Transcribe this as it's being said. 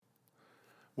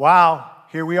Wow,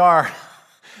 here we are.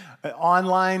 An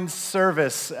online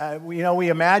service. We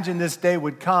imagined this day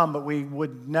would come, but we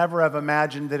would never have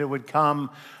imagined that it would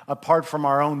come apart from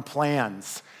our own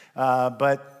plans.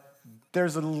 But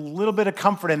there's a little bit of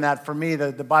comfort in that for me.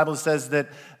 The Bible says that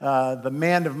the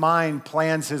man of mind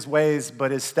plans his ways,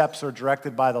 but his steps are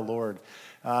directed by the Lord.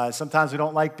 Sometimes we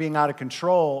don't like being out of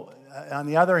control. On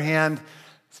the other hand,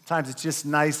 sometimes it's just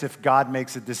nice if God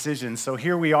makes a decision. So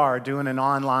here we are doing an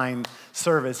online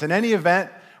service. In any event,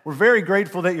 we're very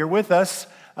grateful that you're with us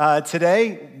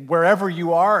today, wherever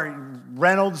you are,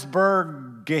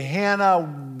 Reynoldsburg,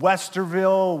 Gahanna,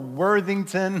 Westerville,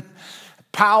 Worthington,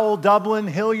 Powell, Dublin,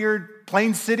 Hilliard,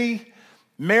 Plain City,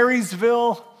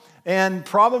 Marysville, and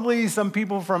probably some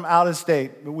people from out of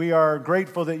state. We are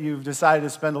grateful that you've decided to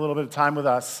spend a little bit of time with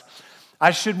us. I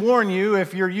should warn you,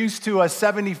 if you're used to a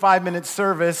 75-minute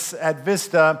service at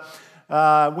Vista,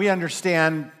 we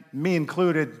understand, me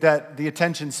included, that the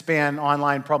attention span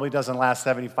online probably doesn't last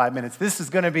 75 minutes. This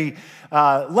is going to be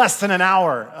less than an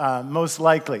hour, most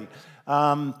likely.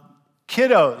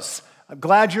 Kiddos, I'm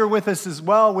glad you're with us as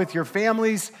well with your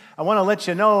families. I want to let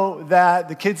you know that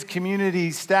the kids community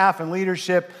staff and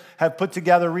leadership have put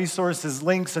together resources,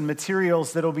 links, and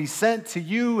materials that will be sent to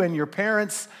you and your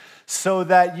parents so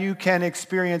that you can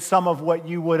experience some of what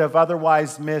you would have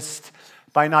otherwise missed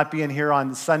by not being here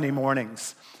on Sunday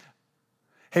mornings.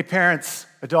 Hey, parents,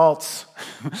 adults,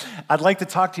 I'd like to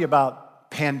talk to you about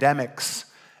pandemics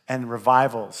and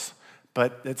revivals,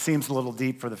 but it seems a little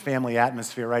deep for the family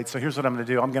atmosphere, right? So here's what I'm going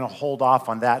to do. I'm going to hold off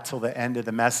on that till the end of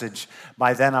the message.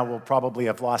 By then, I will probably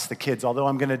have lost the kids, although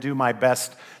I'm going to do my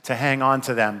best to hang on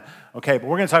to them. Okay, but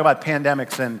we're going to talk about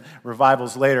pandemics and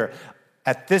revivals later.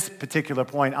 At this particular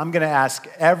point, I'm going to ask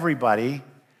everybody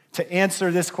to answer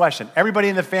this question. Everybody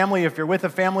in the family, if you're with a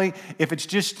family, if it's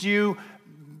just you,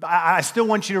 I still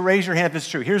want you to raise your hand if it's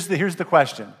true. Here's the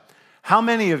question. How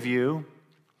many of you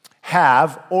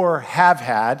have or have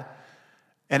had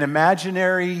an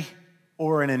imaginary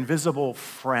or an invisible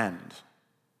friend?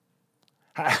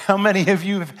 How many of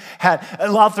you have had,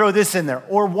 I'll throw this in there,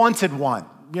 or wanted one?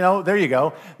 There you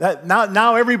go.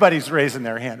 Now everybody's raising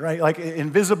their hand, right? Like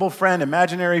invisible friend,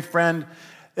 imaginary friend.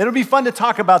 It'll be fun to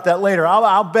talk about that later.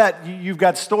 I'll bet you've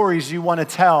got stories you want to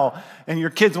tell, and your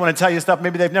kids want to tell you stuff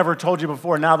maybe they've never told you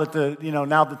before. Now that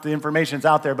the information's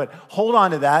out there, but hold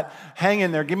on to that. Hang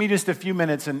in there. Give me just a few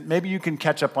minutes, and maybe you can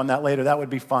catch up on that later. That would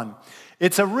be fun.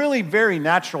 It's a really very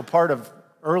natural part of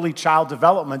early child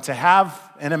development to have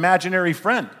an imaginary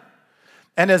friend,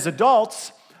 and as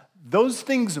adults, those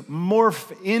things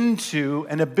morph into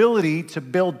an ability to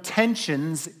build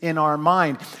tensions in our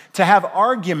mind, to have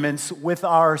arguments with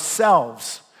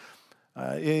ourselves.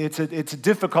 It's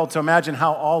difficult to imagine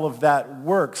how all of that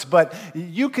works, but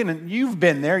you've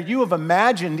been there. You have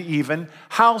imagined even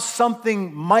how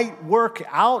something might work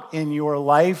out in your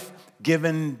life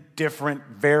given different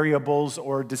variables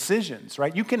or decisions,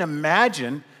 right? You can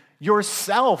imagine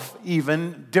yourself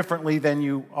even differently than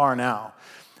you are now.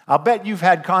 I'll bet you've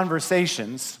had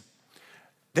conversations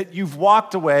that you've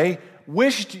walked away,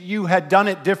 wished you had done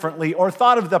it differently, or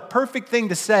thought of the perfect thing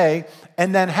to say,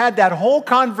 and then had that whole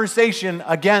conversation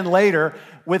again later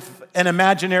with an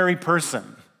imaginary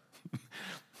person.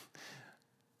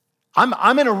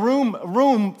 I'm in a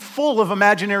room full of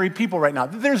imaginary people right now.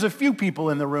 There's a few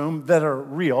people in the room that are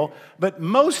real, but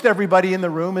most everybody in the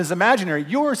room is imaginary.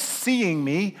 You're seeing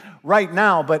me right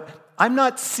now, but I'm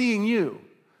not seeing you.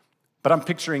 But I'm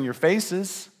picturing your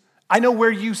faces. I know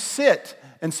where you sit.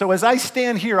 And so as I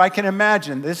stand here, I can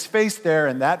imagine this face there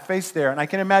and that face there, and I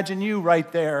can imagine you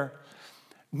right there.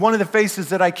 One of the faces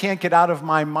that I can't get out of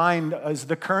my mind is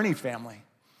the Kearney family.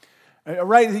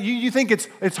 Right? You think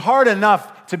it's hard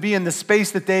enough to be in the space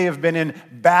that they have been in,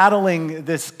 battling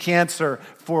this cancer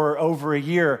for over a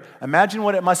year. Imagine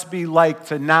what it must be like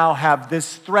to now have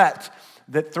this threat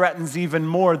that threatens even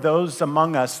more those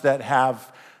among us that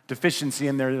have deficiency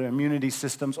in their immunity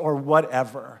systems or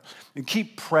whatever. And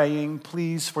keep praying,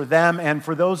 please, for them and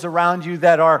for those around you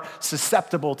that are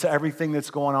susceptible to everything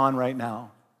that's going on right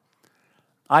now.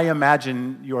 I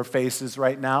imagine your faces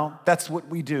right now. That's what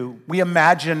we do. We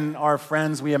imagine our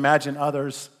friends. We imagine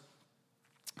others.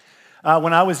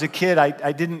 When I was a kid,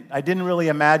 I didn't really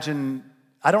imagine.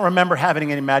 I don't remember having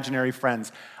any imaginary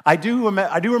friends. I do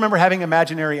remember having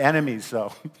imaginary enemies,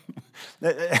 though.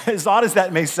 As odd as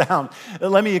that may sound,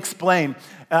 let me explain.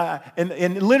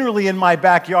 Literally in my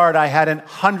backyard, I had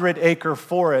 100-acre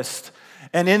forest.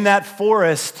 And in that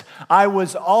forest, I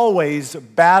was always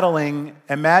battling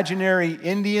imaginary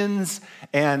Indians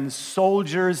and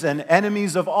soldiers and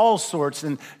enemies of all sorts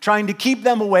and trying to keep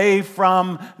them away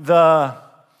from the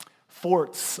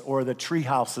forts or the tree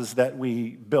houses that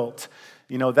we built.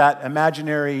 You know, that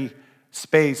imaginary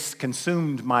space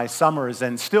consumed my summers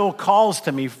and still calls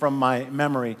to me from my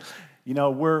memory. You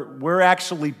know, we're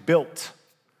actually built.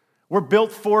 We're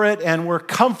built for it, and we're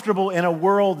comfortable in a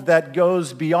world that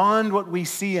goes beyond what we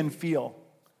see and feel.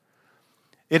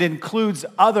 It includes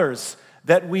others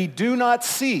that we do not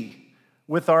see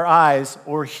with our eyes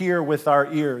or hear with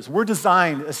our ears. We're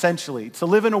designed, essentially, to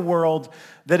live in a world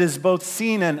that is both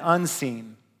seen and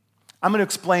unseen. I'm going to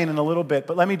explain in a little bit,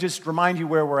 but let me just remind you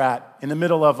where we're at in the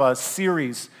middle of a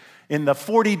series in the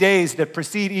 40 days that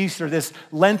precede Easter, this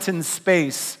Lenten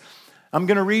space. I'm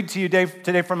going to read to you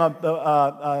today from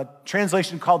a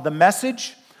translation called The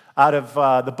Message out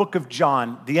of the book of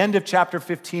John, the end of chapter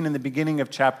 15 and the beginning of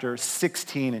chapter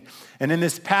 16. And in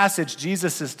this passage,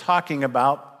 Jesus is talking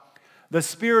about the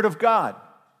Spirit of God,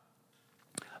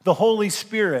 the Holy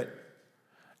Spirit,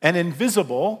 an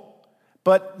invisible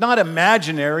but not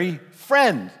imaginary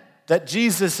friend that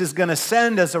Jesus is going to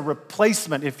send as a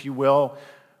replacement, if you will,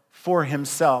 for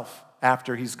himself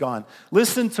after he's gone.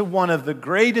 Listen to one of the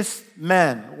greatest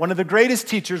men, one of the greatest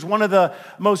teachers, one of the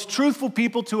most truthful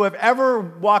people to have ever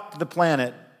walked the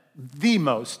planet, the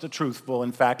most truthful,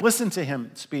 in fact. Listen to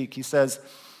him speak. He says,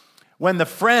 "When the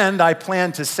friend I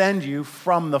plan to send you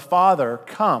from the Father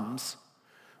comes,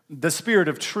 the Spirit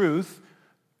of truth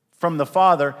from the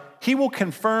Father, he will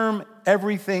confirm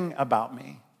everything about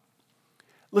me."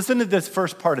 Listen to this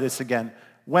first part of this again.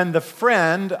 When the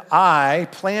friend I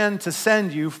plan to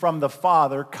send you from the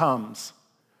Father comes.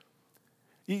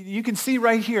 You can see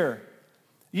right here.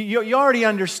 You already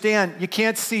understand you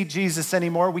can't see Jesus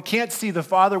anymore. We can't see the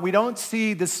Father. We don't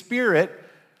see the Spirit.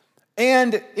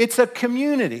 And it's a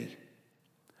community.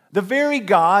 The very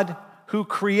God who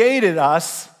created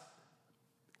us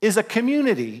is a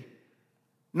community,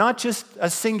 not just a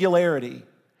singularity.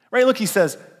 Right? Look, he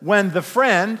says, when the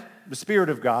friend, the Spirit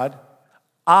of God,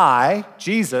 I,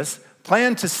 Jesus,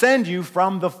 plan to send you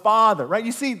from the Father. Right?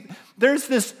 You see, there's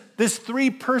this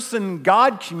three-person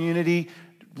God community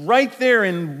right there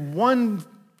in one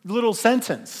little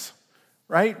sentence.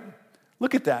 Right?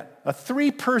 Look at that. A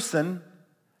three-person,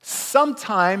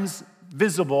 sometimes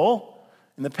visible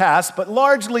in the past, but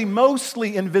largely,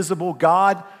 mostly invisible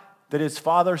God that is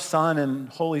Father, Son, and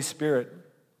Holy Spirit.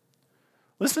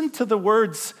 Listen to the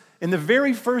words in the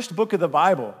very first book of the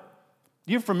Bible.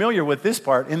 You're familiar with this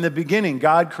part. In the beginning,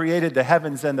 God created the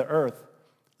heavens and the earth.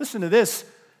 Listen to this.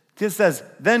 It says,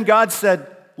 then God said,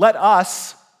 let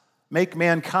us make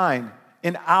mankind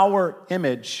in our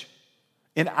image,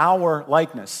 in our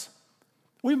likeness.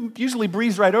 We usually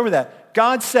breeze right over that.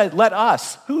 God said, let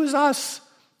us. Who is us?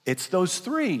 It's those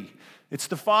three. It's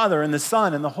the Father and the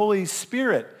Son and the Holy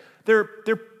Spirit. They're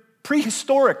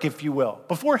prehistoric, if you will,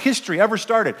 before history ever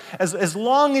started. As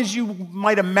long as you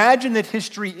might imagine that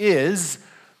history is,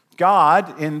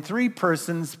 God in three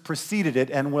persons preceded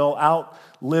it and will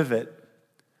outlive it.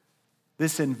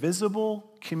 This invisible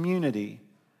community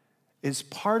is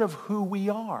part of who we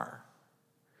are.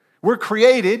 We're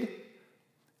created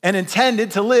and intended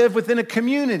to live within a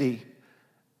community,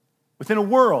 within a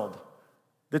world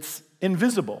that's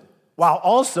invisible, while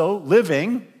also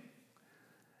living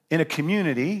in a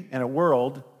community and a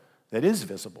world that is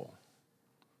visible.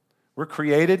 We're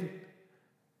created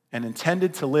and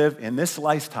intended to live in this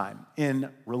lifetime in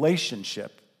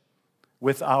relationship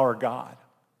with our God,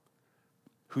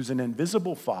 who's an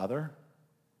invisible Father,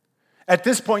 at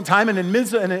this point in time, an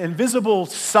invisible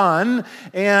Son,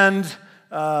 and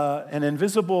an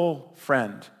invisible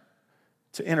friend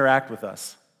to interact with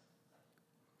us.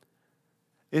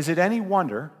 Is it any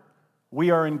wonder we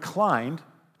are inclined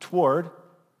toward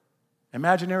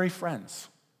imaginary friends?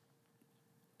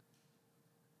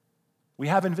 We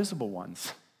have invisible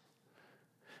ones.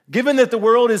 Given that the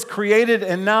world is created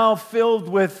and now filled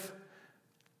with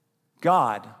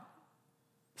God,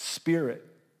 Spirit,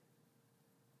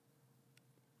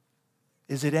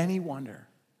 is it any wonder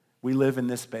we live in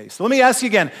this space? So let me ask you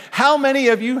again, how many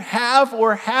of you have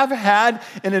or have had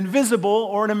an invisible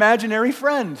or an imaginary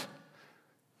friend?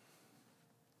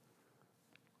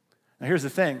 Now here's the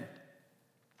thing.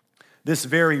 This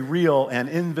very real and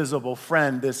invisible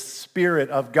friend, this Spirit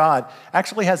of God,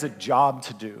 actually has a job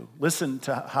to do. Listen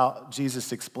to how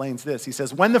Jesus explains this. He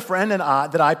says, when the friend that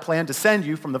I plan to send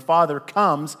you from the Father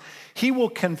comes, he will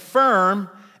confirm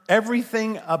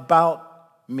everything about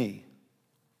me.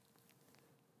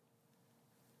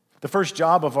 The first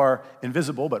job of our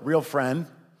invisible but real friend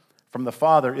from the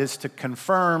Father is to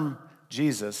confirm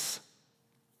Jesus.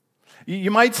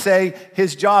 You might say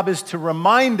his job is to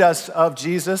remind us of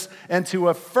Jesus and to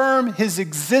affirm his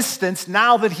existence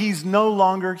now that he's no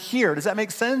longer here. Does that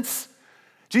make sense?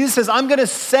 Jesus says, I'm going to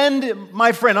send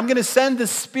my friend. I'm going to send the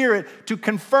Spirit to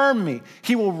confirm me.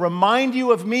 He will remind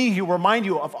you of me. He will remind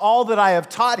you of all that I have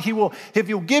taught. If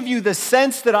he'll give you the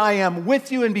sense that I am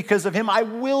with you, and because of him, I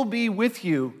will be with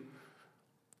you.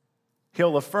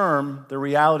 He'll affirm the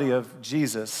reality of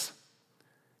Jesus.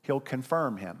 He'll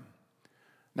confirm him.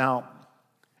 Now,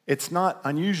 it's not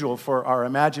unusual for our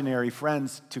imaginary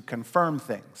friends to confirm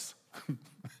things.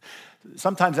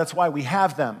 Sometimes that's why we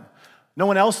have them. No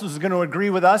one else is going to agree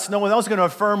with us. No one else is going to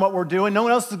affirm what we're doing. No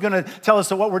one else is going to tell us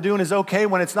that what we're doing is okay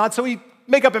when it's not. So we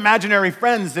make up imaginary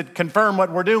friends that confirm what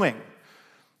we're doing.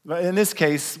 But in this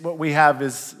case, what we have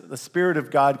is the Spirit of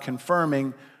God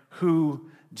confirming who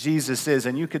Jesus is.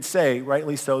 And you could say,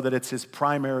 rightly so, that it's his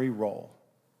primary role.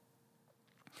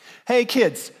 Hey,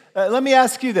 kids, let me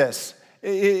ask you this.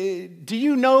 Do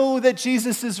you know that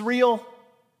Jesus is real?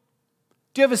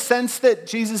 Do you have a sense that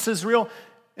Jesus is real?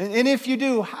 And if you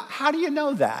do, how do you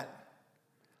know that?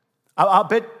 I'll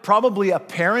bet probably a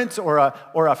parent or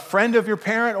a friend of your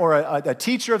parent or a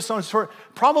teacher of some sort,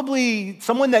 probably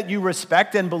someone that you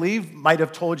respect and believe might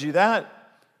have told you that.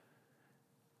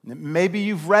 Maybe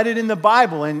you've read it in the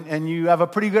Bible and you have a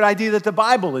pretty good idea that the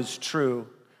Bible is true.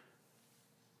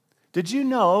 Did you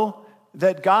know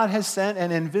that God has sent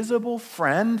an invisible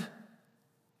friend?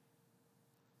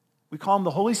 We call him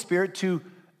the Holy Spirit to,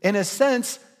 in a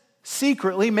sense,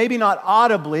 secretly, maybe not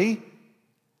audibly,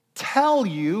 tell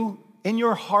you in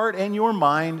your heart and your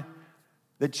mind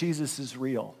that Jesus is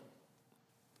real.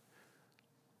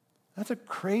 That's a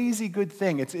crazy good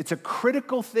thing. It's a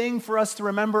critical thing for us to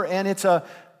remember, and it's a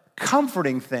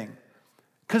comforting thing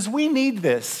because we need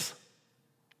this.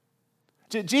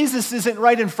 Jesus isn't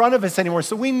right in front of us anymore,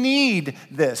 so we need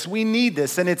this. We need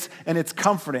this, and it's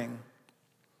comforting.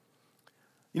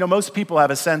 You know, most people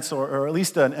have a sense, or at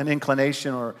least an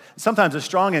inclination, or sometimes a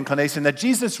strong inclination, that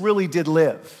Jesus really did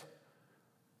live.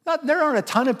 There aren't a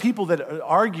ton of people that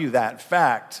argue that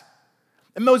fact.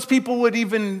 And most people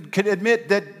could admit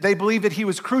that they believe that he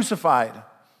was crucified.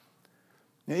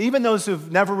 Even those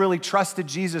who've never really trusted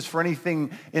Jesus for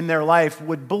anything in their life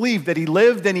would believe that he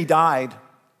lived and he died.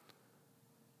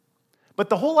 But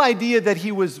the whole idea that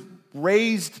he was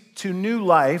raised to new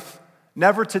life,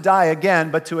 never to die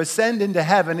again, but to ascend into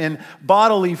heaven in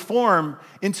bodily form,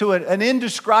 into an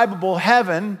indescribable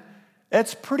heaven,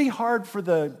 it's pretty hard for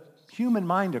the human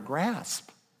mind to grasp.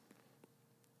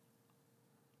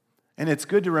 And it's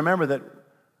good to remember that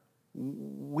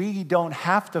we don't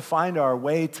have to find our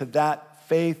way to that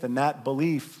faith and that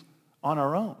belief on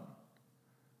our own.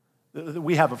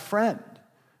 We have a friend,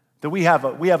 that we have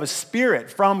a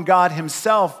spirit from God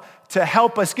himself to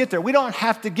help us get there. We don't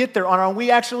have to get there on our own.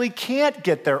 We actually can't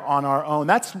get there on our own.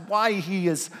 That's why he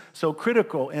is so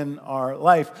critical in our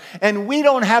life. And we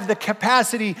don't have the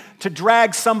capacity to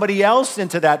drag somebody else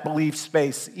into that belief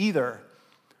space either.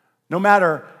 No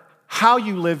matter how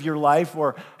you live your life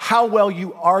or how well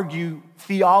you argue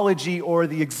theology or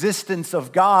the existence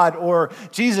of God or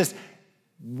Jesus,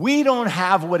 we don't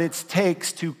have what it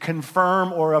takes to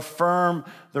confirm or affirm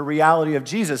the reality of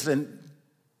Jesus. And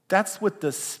that's what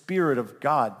the Spirit of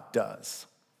God does.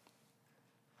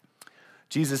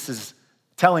 Jesus is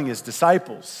telling his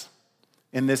disciples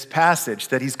in this passage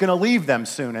that he's going to leave them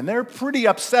soon, and they're pretty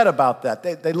upset about that.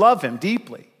 They love him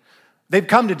deeply. They've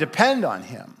come to depend on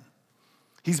him.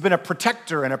 He's been a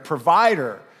protector and a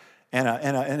provider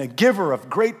and a giver of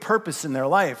great purpose in their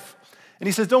life. And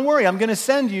he says, don't worry, I'm going to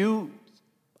send you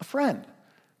a friend.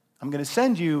 I'm going to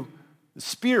send you the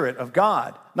Spirit of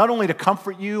God, not only to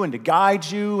comfort you and to guide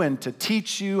you and to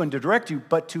teach you and to direct you,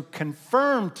 but to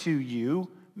confirm to you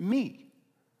me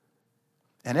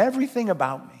and everything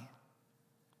about me.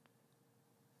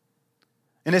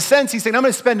 In a sense, he's saying, I'm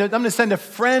going to send a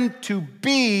friend to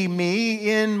be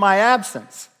me in my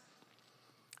absence.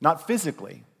 Not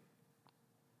physically,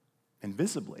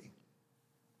 invisibly.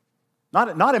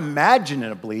 Not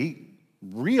imaginably,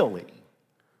 really.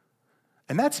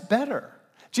 And that's better.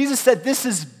 Jesus said this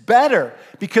is better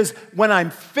because when I'm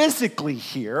physically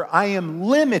here, I am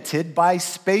limited by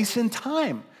space and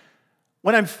time.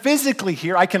 When I'm physically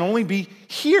here, I can only be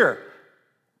here.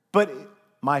 But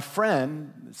my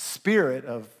friend, the Spirit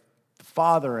of the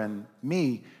Father and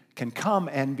me, can come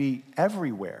and be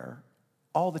everywhere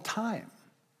all the time.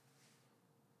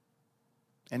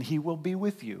 And he will be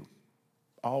with you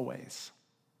always.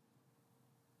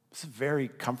 It's very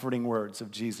comforting words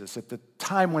of Jesus at the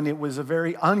time when it was a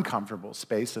very uncomfortable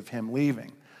space of him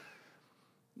leaving.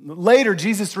 Later,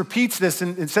 Jesus repeats this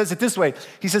and says it this way.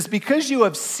 He says, because you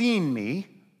have seen me,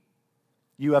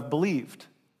 you have believed.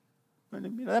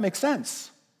 That makes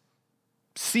sense.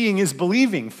 seeing is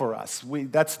believing for us.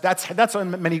 That's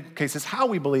in many cases how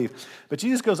we believe. But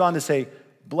Jesus goes on to say,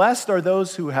 blessed are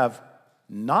those who have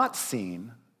not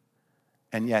seen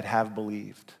and yet have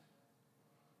believed.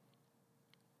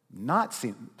 Not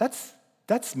seen.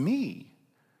 That's me.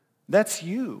 That's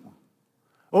you.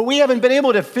 Well, we haven't been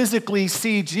able to physically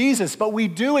see Jesus, but we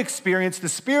do experience the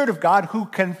Spirit of God who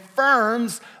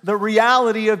confirms the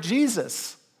reality of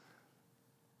Jesus.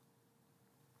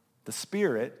 The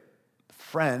Spirit, the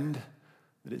friend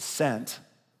that is sent,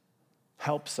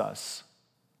 helps us,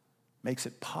 makes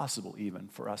it possible even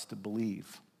for us to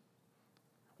believe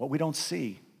what we don't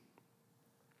see.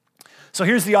 So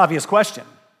here's the obvious question.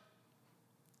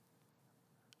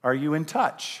 Are you in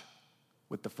touch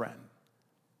with the friend?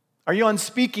 Are you on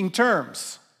speaking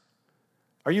terms?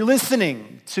 Are you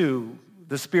listening to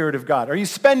the Spirit of God? Are you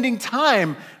spending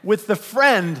time with the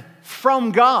friend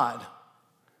from God?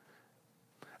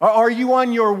 Are you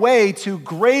on your way to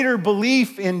greater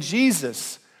belief in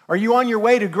Jesus? Are you on your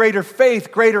way to greater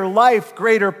faith, greater life,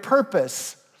 greater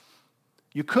purpose?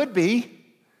 You could be,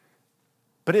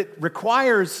 but it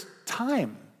requires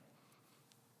time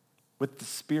with the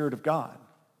Spirit of God.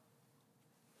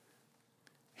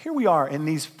 Here we are in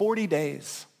these 40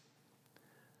 days.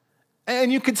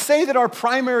 And you could say that our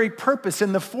primary purpose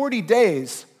in the 40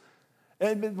 days,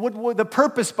 and the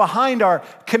purpose behind our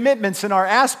commitments and our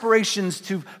aspirations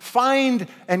to find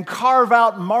and carve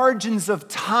out margins of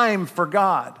time for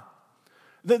God.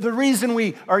 The reason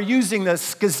we are using the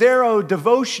Scazzero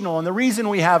devotional and the reason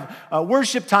we have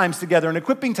worship times together and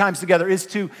equipping times together is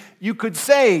to, you could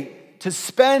say, to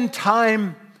spend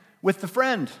time with the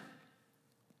friend.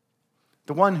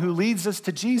 The one who leads us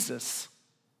to Jesus.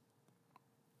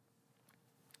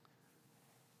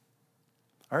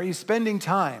 Are you spending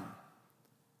time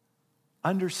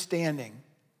understanding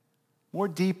more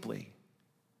deeply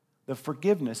the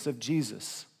forgiveness of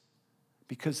Jesus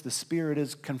because the Spirit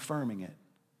is confirming it?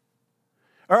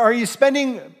 Or are you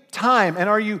spending time and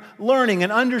are you learning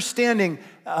and understanding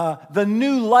the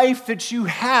new life that you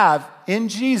have in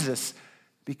Jesus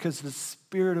because the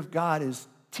Spirit of God is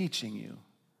teaching you?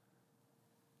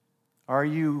 Are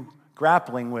you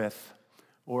grappling with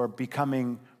or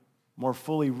becoming more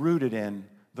fully rooted in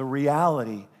the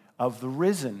reality of the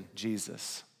risen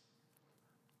Jesus?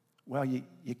 Well, you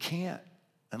can't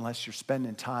unless you're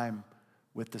spending time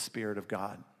with the Spirit of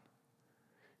God.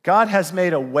 God has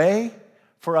made a way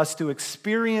for us to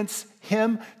experience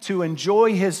Him, to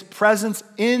enjoy His presence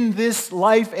in this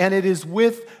life, and it is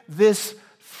with this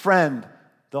friend,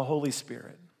 the Holy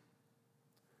Spirit.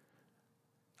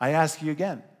 I ask you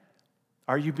again,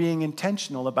 are you being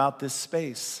intentional about this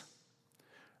space?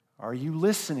 Are you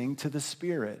listening to the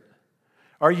Spirit?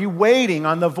 Are you waiting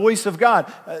on the voice of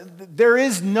God? There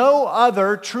is no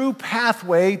other true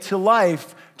pathway to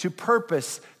life, to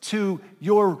purpose, to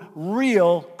your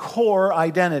real core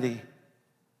identity.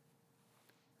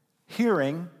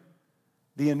 Hearing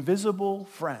the invisible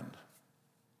friend.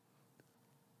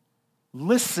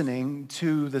 Listening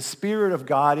to the Spirit of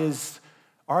God is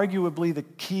arguably the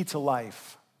key to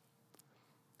life.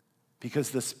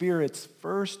 Because the Spirit's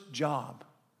first job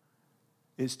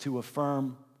is to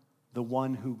affirm the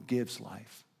one who gives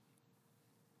life.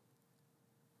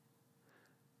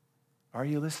 Are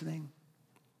you listening?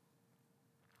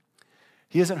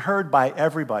 He isn't heard by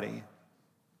everybody.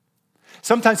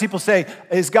 Sometimes people say,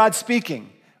 is God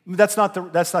speaking? That's not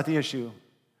the issue.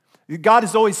 God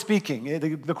is always speaking.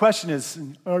 The question is,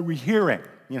 are we hearing?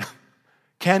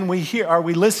 Can we hear? Are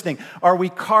we listening? Are we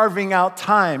carving out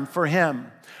time for Him?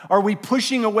 Are we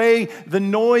pushing away the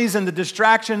noise and the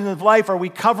distraction of life? Are we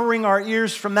covering our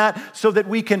ears from that so that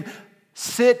we can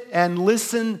sit and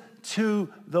listen to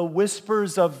the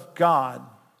whispers of God?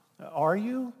 Are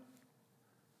you?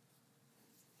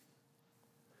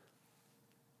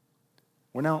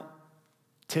 We don't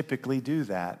typically do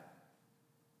that.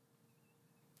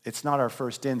 It's not our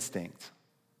first instinct.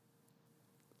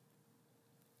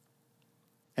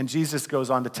 And Jesus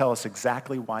goes on to tell us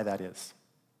exactly why that is.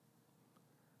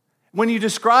 When you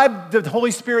describe the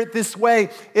Holy Spirit this way,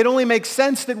 it only makes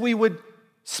sense that we would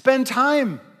spend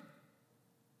time.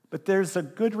 But there's a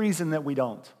good reason that we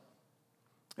don't.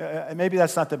 Maybe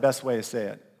that's not the best way to say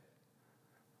it.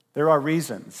 There are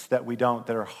reasons that we don't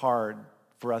that are hard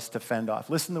for us to fend off.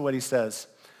 Listen to what he says.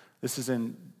 This is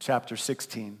in chapter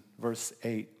 16, verse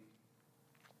 8.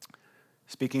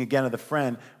 Speaking again of the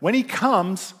friend. When he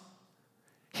comes,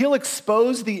 He'll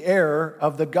expose the error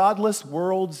of the godless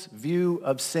world's view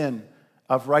of sin,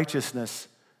 of righteousness,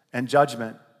 and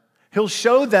judgment. He'll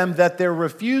show them that their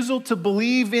refusal to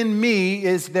believe in me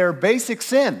is their basic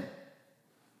sin.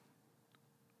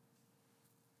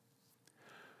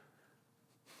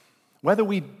 Whether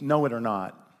we know it or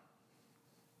not,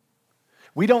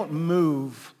 we don't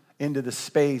move into the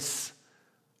space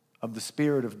of the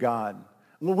Spirit of God.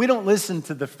 Well, we don't listen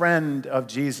to the friend of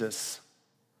Jesus.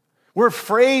 We're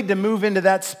afraid to move into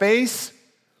that space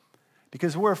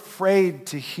because we're afraid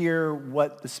to hear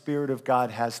what the Spirit of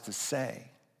God has to say.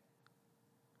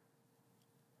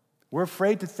 We're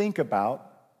afraid to think about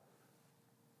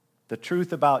the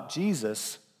truth about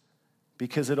Jesus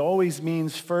because it always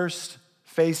means first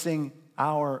facing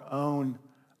our own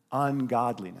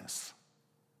ungodliness.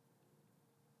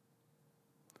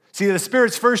 See, the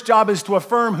Spirit's first job is to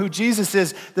affirm who Jesus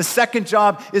is. The second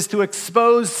job is to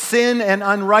expose sin and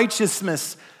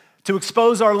unrighteousness, to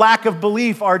expose our lack of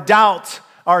belief, our doubt,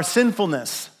 our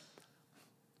sinfulness.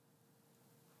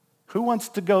 Who wants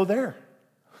to go there?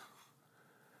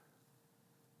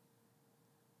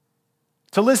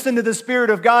 To listen to the Spirit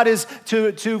of God is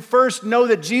to first know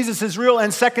that Jesus is real,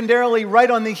 and secondarily,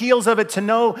 right on the heels of it, to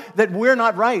know that we're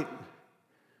not right.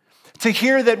 To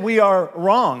hear that we are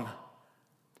wrong.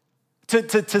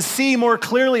 To see more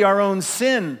clearly our own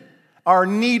sin, our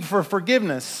need for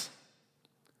forgiveness.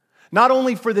 Not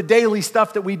only for the daily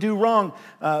stuff that we do wrong,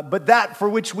 but that for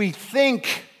which we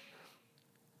think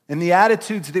and the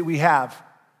attitudes that we have.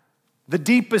 The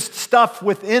deepest stuff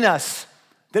within us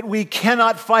that we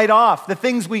cannot fight off. The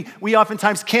things we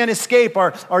oftentimes can't escape,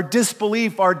 our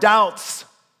disbelief, our doubts.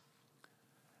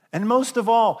 And most of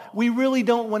all, we really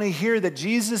don't want to hear that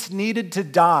Jesus needed to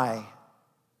die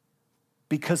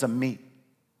because of me.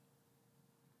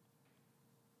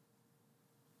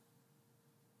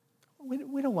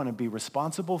 We don't want to be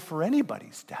responsible for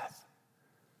anybody's death.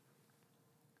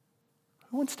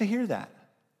 Who wants to hear that?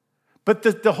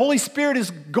 But the Holy Spirit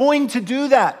is going to do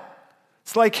that.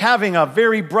 It's like having a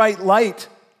very bright light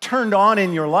turned on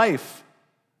in your life.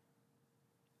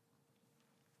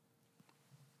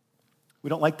 We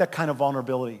don't like that kind of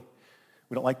vulnerability.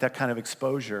 We don't like that kind of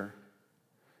exposure.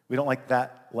 We don't like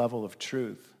that level of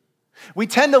truth. We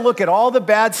tend to look at all the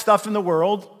bad stuff in the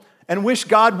world and wish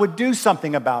God would do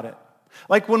something about it.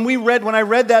 Like when I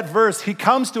read that verse, he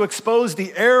comes to expose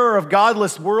the error of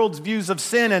godless world's views of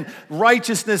sin and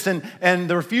righteousness and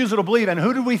the refusal to believe. And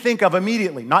who do we think of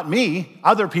immediately? Not me,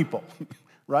 other people,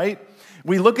 right?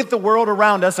 We look at the world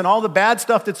around us and all the bad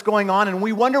stuff that's going on, and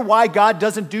we wonder why God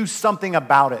doesn't do something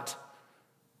about it.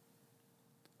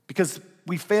 Because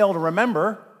we fail to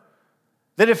remember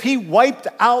that if he wiped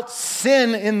out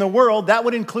sin in the world, that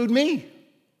would include me.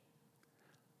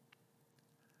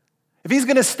 If he's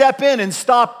going to step in and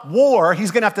stop war,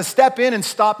 he's going to have to step in and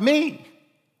stop me.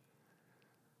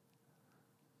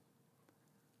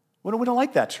 We don't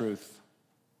like that truth.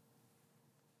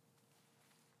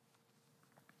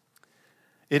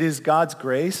 It is God's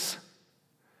grace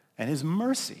and his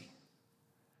mercy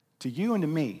to you and to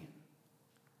me,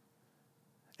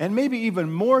 and maybe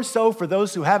even more so for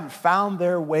those who haven't found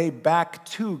their way back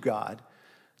to God,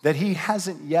 that he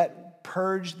hasn't yet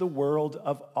purged the world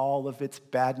of all of its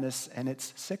badness and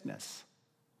its sickness.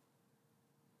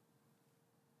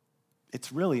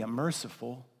 It's really a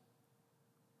merciful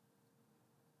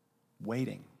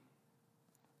waiting.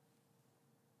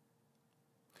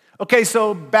 Okay,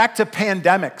 so back to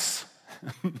pandemics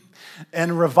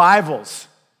and revivals.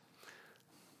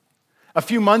 A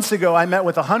few months ago, I met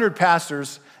with 100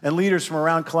 pastors and leaders from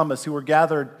around Columbus who were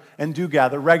gathered and do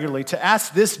gather regularly to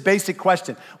ask this basic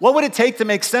question. What would it take to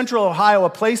make Central Ohio a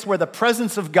place where the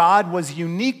presence of God was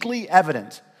uniquely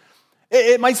evident?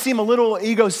 It might seem a little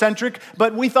egocentric,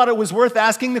 but we thought it was worth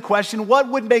asking the question, what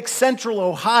would make Central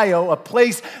Ohio a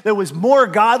place that was more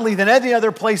godly than any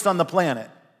other place on the planet?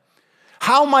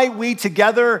 How might we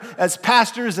together as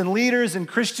pastors and leaders and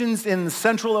Christians in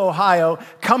Central Ohio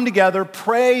come together,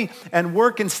 pray, and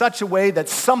work in such a way that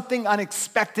something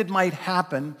unexpected might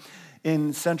happen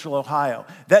in Central Ohio?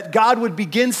 That God would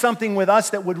begin something with us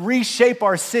that would reshape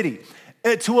our city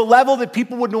to a level that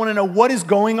people would want to know what is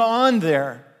going on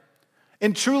there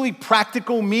in truly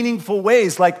practical, meaningful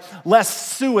ways, like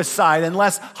less suicide and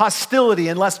less hostility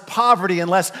and less poverty and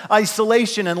less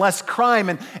isolation and less crime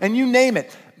and you name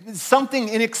it. Something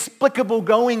inexplicable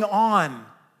going on.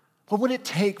 What would it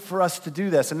take for us to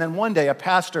do this? And then one day a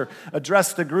pastor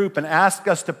addressed the group and asked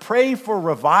us to pray for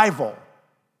revival.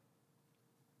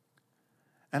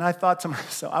 And I thought to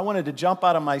myself, I wanted to jump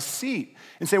out of my seat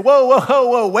and say,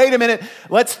 whoa, wait a minute.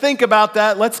 Let's think about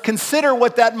that. Let's consider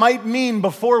what that might mean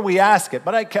before we ask it.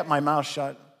 But I kept my mouth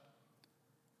shut.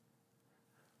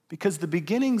 Because the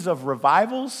beginnings of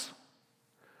revivals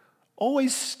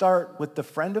always start with the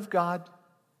friend of God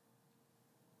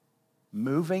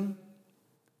moving,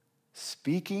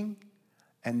 speaking,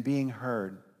 and being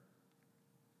heard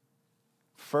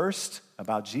First,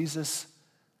 about Jesus,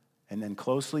 and then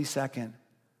closely second,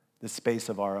 the space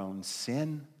of our own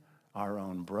sin, our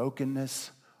own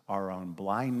brokenness, our own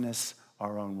blindness,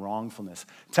 our own wrongfulness.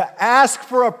 To ask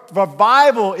for a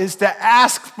revival is to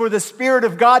ask for the Spirit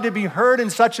of God to be heard in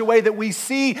such a way that we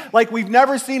see, like we've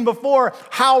never seen before,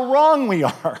 how wrong we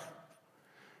are.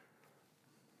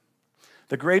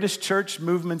 The greatest church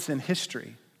movements in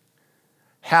history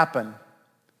happen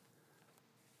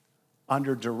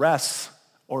under duress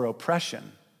or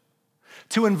oppression.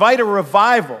 To invite a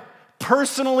revival,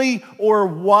 personally or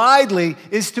widely,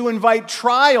 is to invite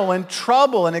trial and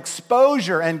trouble and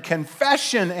exposure and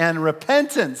confession and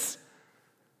repentance.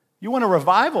 You want a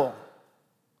revival?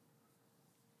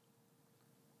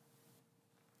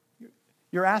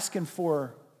 You're asking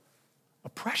for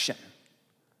oppression.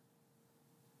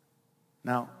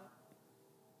 Now,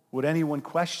 would anyone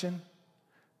question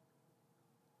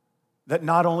that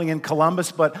not only in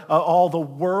Columbus, but all the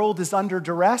world is under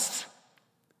duress?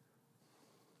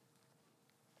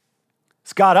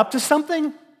 Is God up to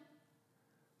something?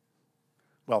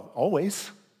 Well, always.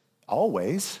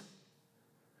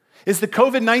 Is the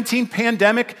COVID-19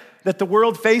 pandemic that the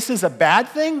world faces a bad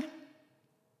thing?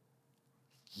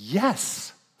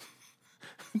 Yes.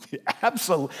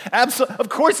 Absolutely. Of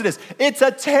course it is. It's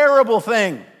a terrible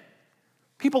thing.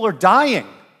 People are dying.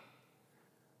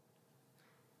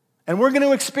 And we're going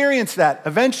to experience that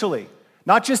eventually,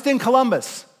 not just in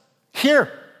Columbus.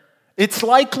 Here, it's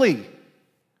likely.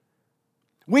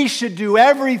 We should do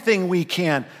everything we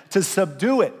can to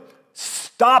subdue it,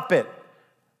 stop it,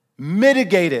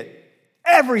 mitigate it,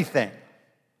 everything.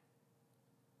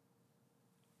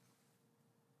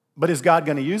 But is God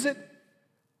going to use it?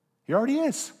 He already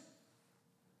is.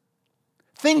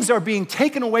 Things are being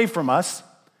taken away from us,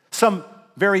 some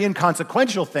very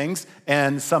inconsequential things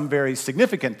and some very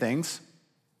significant things.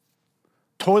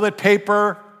 Toilet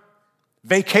paper,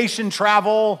 vacation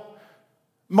travel,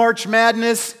 March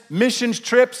Madness, missions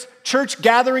trips, church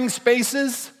gathering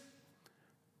spaces.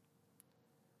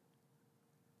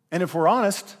 And if we're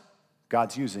honest,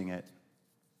 God's using it.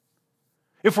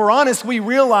 If we're honest, we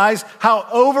realize how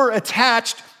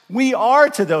over-attached we are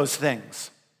to those things.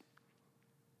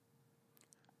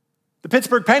 The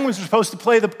Pittsburgh Penguins were supposed to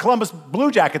play the Columbus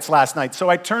Blue Jackets last night, so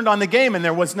I turned on the game and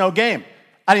there was no game.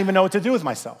 I didn't even know what to do with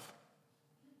myself.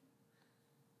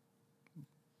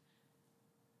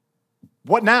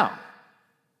 What now?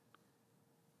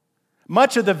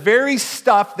 Much of the very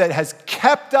stuff that has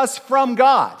kept us from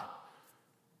God,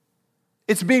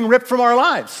 it's being ripped from our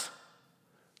lives.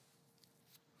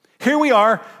 Here we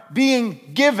are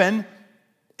being given,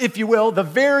 if you will, the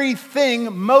very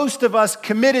thing most of us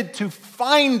committed to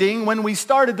finding when we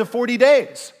started the 40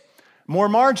 days. More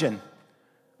margin,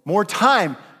 more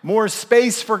time, more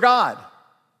space for God.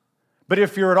 But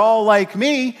if you're at all like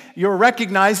me, you're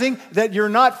recognizing that you're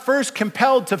not first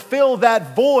compelled to fill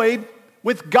that void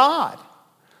with God,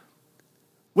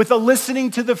 with a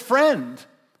listening to the friend,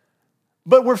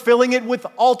 but we're filling it with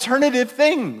alternative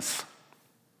things.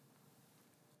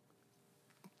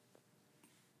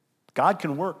 God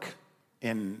can work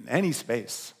in any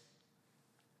space.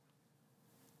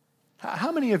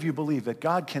 How many of you believe that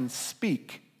God can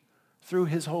speak through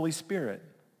His Holy Spirit?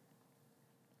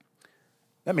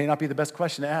 That may not be the best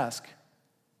question to ask.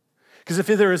 Because if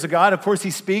there is a God, of course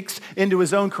He speaks into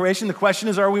His own creation. The question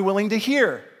is, are we willing to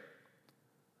hear?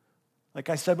 Like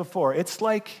I said before, it's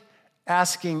like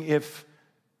asking if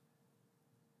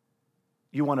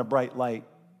you want a bright light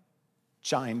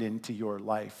shined into your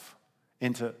life,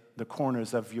 into the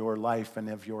corners of your life and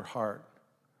of your heart.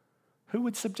 Who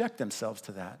would subject themselves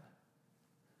to that?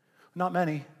 Not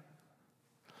many.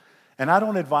 And I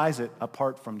don't advise it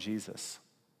apart from Jesus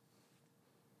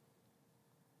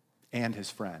and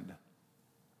His friend.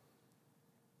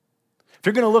 If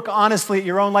you're going to look honestly at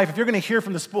your own life, if you're going to hear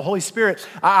from the Holy Spirit,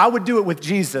 I would do it with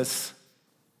Jesus.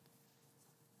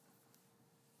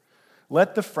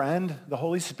 Let the friend, the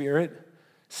Holy Spirit,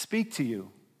 speak to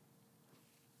you,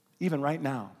 even right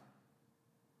now.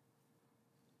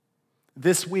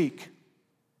 This week,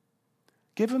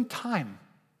 give Him time.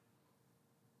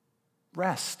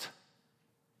 Rest.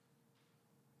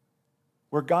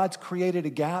 Where God's created a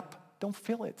gap, don't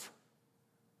fill it,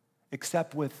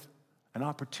 except with an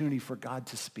opportunity for God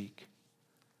to speak.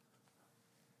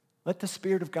 Let the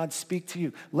Spirit of God speak to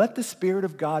you. Let the Spirit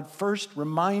of God first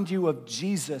remind you of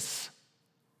Jesus,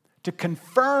 to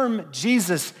confirm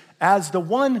Jesus as the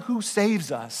one who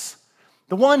saves us,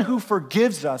 the one who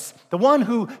forgives us, the one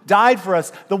who died for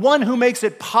us, the one who makes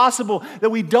it possible that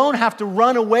we don't have to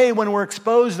run away when we're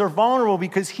exposed or vulnerable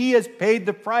because He has paid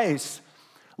the price.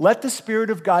 Let the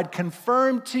Spirit of God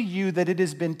confirm to you that it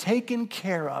has been taken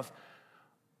care of.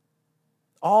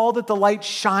 All that the light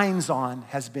shines on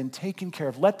has been taken care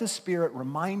of. Let the Spirit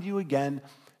remind you again,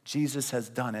 Jesus has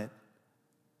done it.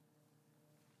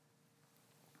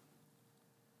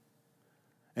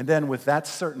 And then with that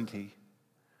certainty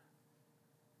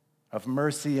of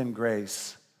mercy and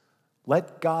grace,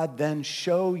 let God then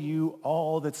show you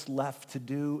all that's left to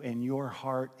do in your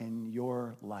heart, in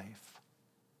your life.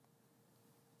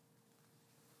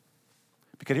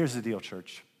 Because here's the deal,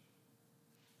 church.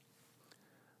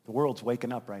 The world's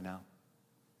waking up right now.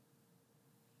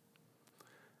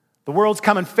 The world's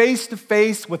coming face to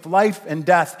face with life and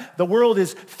death. The world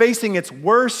is facing its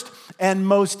worst and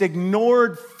most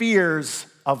ignored fears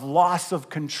of loss of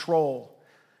control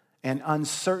and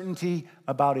uncertainty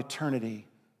about eternity.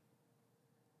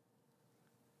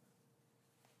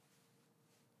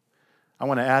 I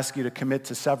want to ask you to commit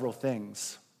to several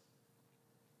things.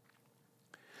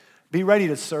 Be ready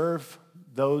to serve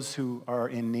those who are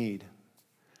in need.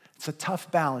 It's a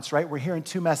tough balance, right? We're hearing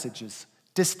two messages.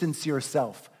 Distance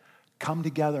yourself. Come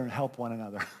together and help one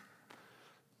another.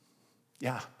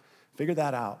 Yeah, figure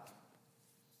that out.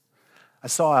 I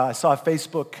saw a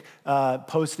Facebook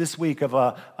post this week of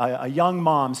a young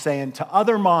mom saying to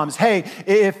other moms, hey,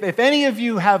 if any of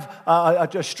you have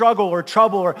a struggle or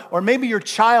trouble, or maybe your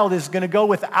child is going to go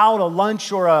without a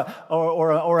lunch or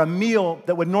a meal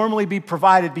that would normally be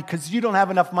provided because you don't have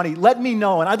enough money, let me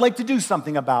know, and I'd like to do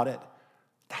something about it.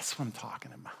 That's what I'm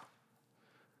talking about.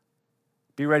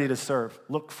 Be ready to serve.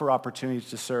 Look for opportunities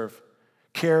to serve.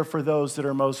 Care for those that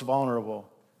are most vulnerable.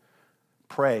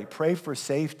 Pray. Pray for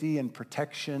safety and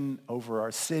protection over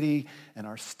our city and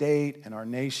our state and our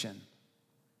nation.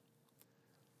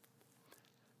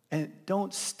 And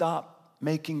don't stop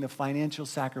making the financial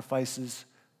sacrifices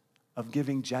of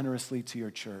giving generously to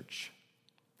your church.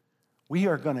 We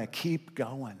are going to keep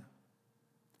going.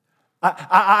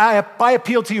 I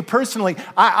appeal to you personally.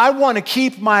 I want to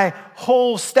keep our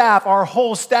whole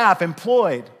staff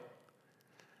employed.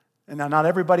 And now, not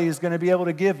everybody is going to be able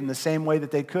to give in the same way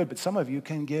that they could, but some of you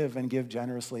can give and give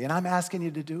generously. And I'm asking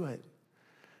you to do it.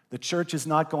 The church is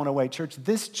not going away.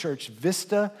 This church,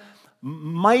 Vista,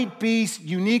 might be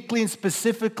uniquely and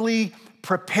specifically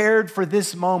prepared for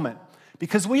this moment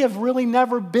because we have really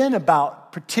never been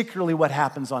about particularly what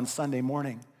happens on Sunday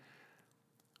morning.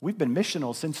 We've been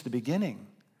missional since the beginning.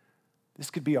 This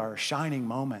could be our shining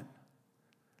moment.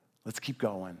 Let's keep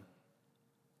going.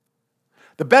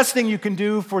 The best thing you can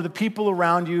do for the people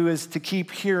around you is to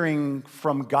keep hearing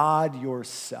from God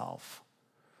yourself.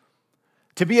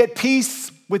 To be at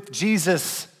peace with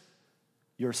Jesus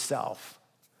yourself.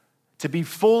 To be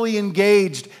fully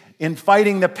engaged in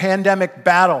fighting the pandemic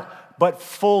battle, but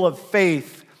full of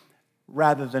faith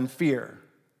rather than fear.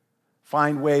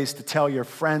 Find ways to tell your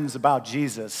friends about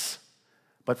Jesus,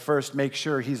 but first make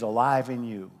sure he's alive in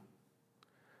you.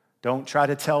 Don't try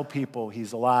to tell people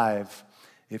he's alive.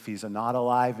 If he's not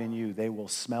alive in you, they will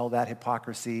smell that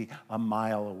hypocrisy a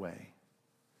mile away.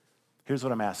 Here's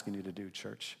what I'm asking you to do,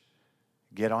 church.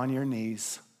 Get on your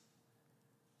knees,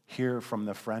 hear from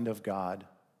the friend of God,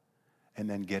 and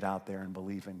then get out there and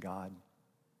believe in God.